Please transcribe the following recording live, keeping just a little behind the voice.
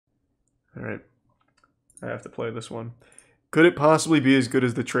Alright. I have to play this one. Could it possibly be as good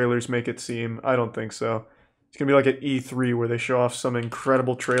as the trailers make it seem? I don't think so. It's gonna be like at E3 where they show off some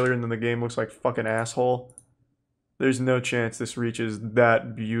incredible trailer and then the game looks like fucking asshole. There's no chance this reaches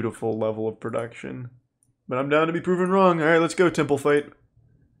that beautiful level of production. But I'm down to be proven wrong. Alright, let's go, Temple Fight.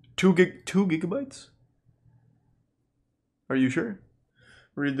 2 gigabytes? Are you sure?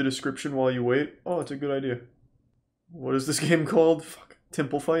 Read the description while you wait. Oh, it's a good idea. What is this game called? Fuck.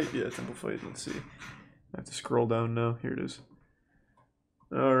 Temple Fight? Yeah, Temple Fight. Let's see. I have to scroll down now. Here it is.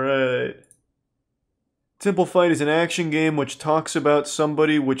 Alright. Temple Fight is an action game which talks about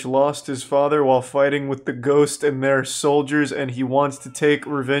somebody which lost his father while fighting with the ghost and their soldiers, and he wants to take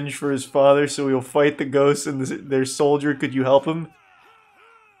revenge for his father, so he'll fight the ghost and their soldier. Could you help him?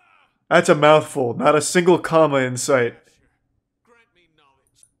 That's a mouthful. Not a single comma in sight.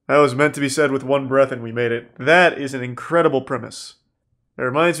 That was meant to be said with one breath and we made it. That is an incredible premise. It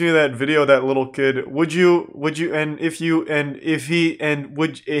reminds me of that video of that little kid. Would he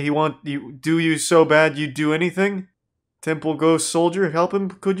want you, do you so bad you'd do anything? Temple Ghost Soldier, help him,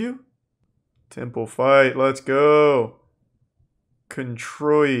 could you? Temple Fight, let's go.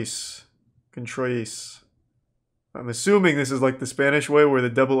 Controis. I'm assuming this is like the Spanish way where the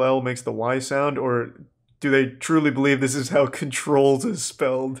double L makes the Y sound, or do they truly believe this is how controls is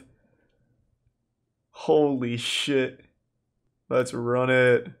spelled? Holy shit. Let's run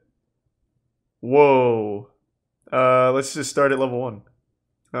it. Whoa. Let's just start at level 1.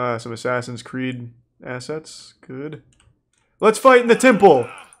 Some Assassin's Creed assets. Good. Let's fight in the temple!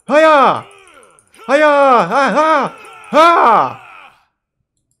 Hiya! Hiya! Ha ha! Ha!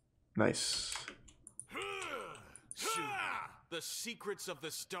 Nice. Soon, the secrets of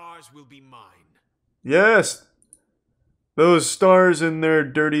the stars will be mine. Yes! Those stars and their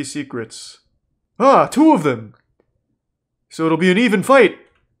dirty secrets. Ah, 2 of them! So it'll be an even fight!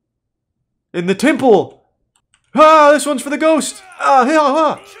 In the temple! Ah, this one's for the ghost! Ah, yeah,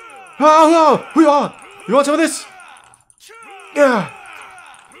 ah! Ah, ah! You want some of this? Yeah!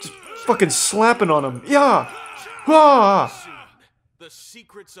 Just fucking slapping on him. Yeah! Ah! Soon, the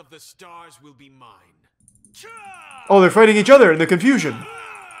secrets of the stars will be mine. Oh, they're fighting each other in the confusion.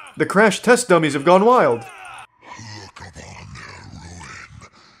 The crash test dummies have gone wild. Look upon their ruin.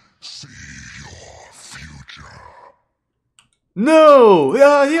 See your future. No!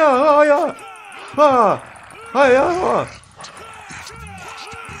 Yeah, yeah, ah, yeah! Ah! Ah, yeah, ah!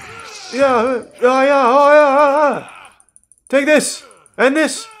 Yeah, yeah, yeah, oh, yeah, ah! Take this! And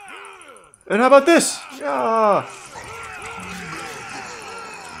this! And how about this? Yeah!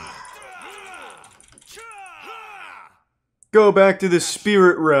 Go back to the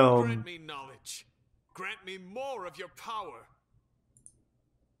spirit realm. Grant me knowledge. Grant me more of your power.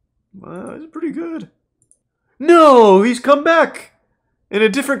 Wow, that's pretty good. No, he's come back! In a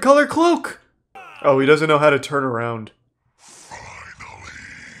different color cloak! Oh, he doesn't know how to turn around. Finally.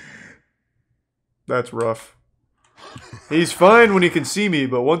 That's rough. He's fine when he can see me,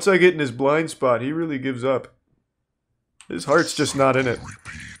 but once I get in his blind spot, he really gives up. His heart's just not in it.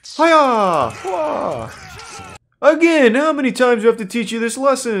 Hiya! Wah! Again, how many times do I have to teach you this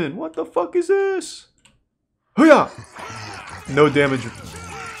lesson? What the fuck is this? Hiya! No damage.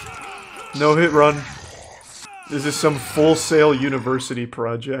 No hit run. This is some Full Sail University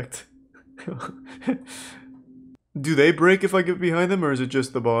project. Do they break if I get behind them, or is it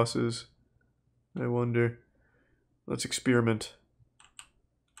just the bosses? I wonder. Let's experiment.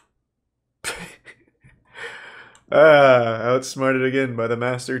 Outsmarted again by the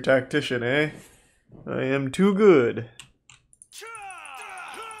master tactician, eh? I am too good.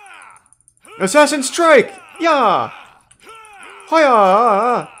 Assassin Strike! Yeah!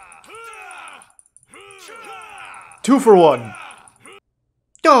 Hiya! 2 for 1.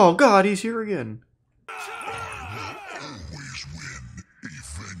 Oh god, he's here again. Always win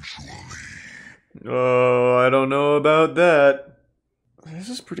eventually. Oh, I don't know about that. This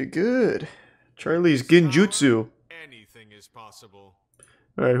is pretty good. Charlie's Genjutsu. Anything is possible.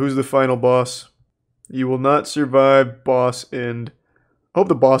 Alright, who's the final boss? You will not survive boss end. I hope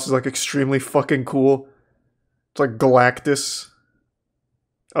the boss is like extremely fucking cool. It's like Galactus.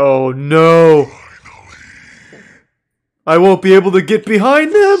 Oh no! I won't be able to get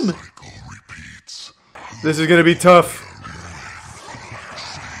behind them! This is gonna be tough.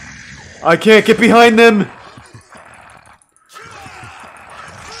 I can't get behind them!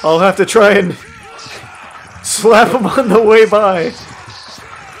 I'll have to try and slap them on the way by.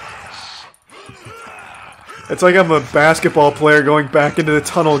 It's like I'm a basketball player going back into the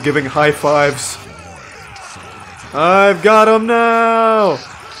tunnel giving high fives. I've got him now!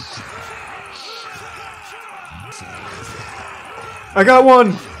 I got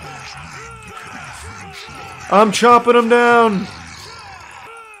one! I'm chopping him down.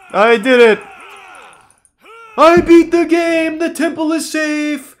 I did it. I beat the game. The temple is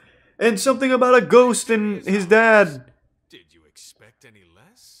safe. And something about a ghost and his dad. Did you expect any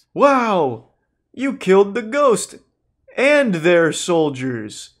less? Wow. You killed the ghost. And their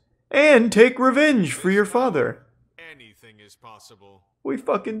soldiers. And take revenge for your father. Anything is possible. We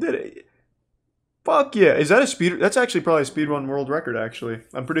fucking did it. Fuck yeah. Is that a speed? That's actually probably a speedrun world record, actually.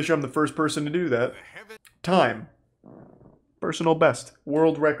 I'm pretty sure I'm the first person to do that. Time. Personal best.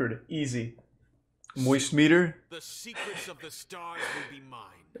 World record. Easy. Moist meter? The secrets of the stars will be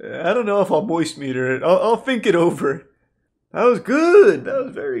mine. I don't know if I'll moist meter it. I'll think it over. That was good. That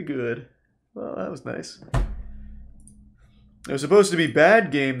was very good. Well, that was nice. There was supposed to be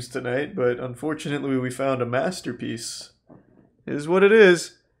bad games tonight, but unfortunately we found a masterpiece. It is what it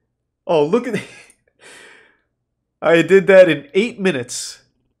is. Oh, look at... I did that in 8 minutes.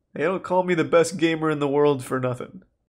 They don't call me the best gamer in the world for nothing.